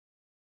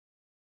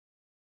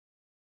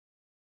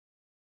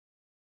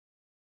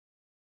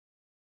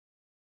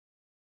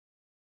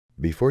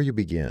Before you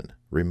begin,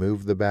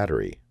 remove the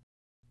battery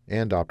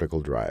and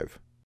optical drive.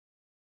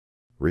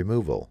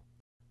 Removal.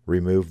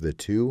 Remove the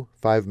two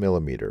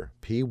 5mm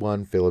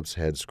P1 Phillips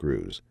head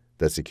screws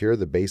that secure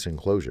the base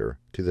enclosure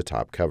to the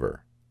top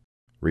cover.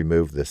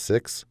 Remove the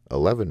 6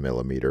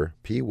 11mm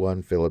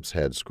P1 Phillips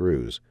head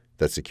screws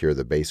that secure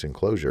the base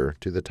enclosure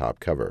to the top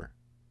cover.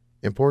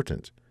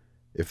 Important: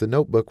 if the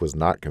notebook was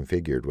not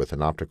configured with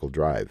an optical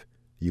drive,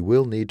 you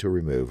will need to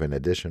remove an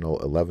additional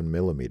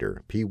 11mm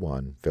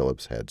P1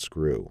 Phillips head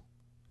screw.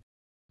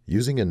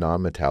 Using a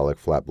non-metallic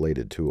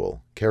flat-bladed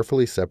tool,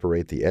 carefully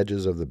separate the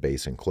edges of the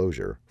base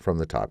enclosure from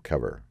the top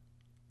cover.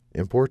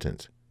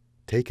 Important: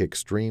 take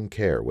extreme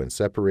care when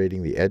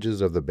separating the edges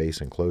of the base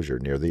enclosure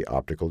near the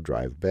optical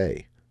drive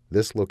bay.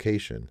 This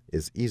location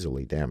is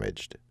easily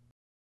damaged.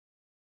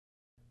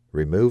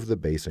 Remove the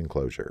base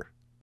enclosure.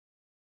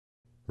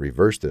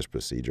 Reverse this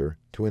procedure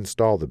to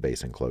install the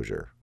base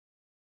enclosure.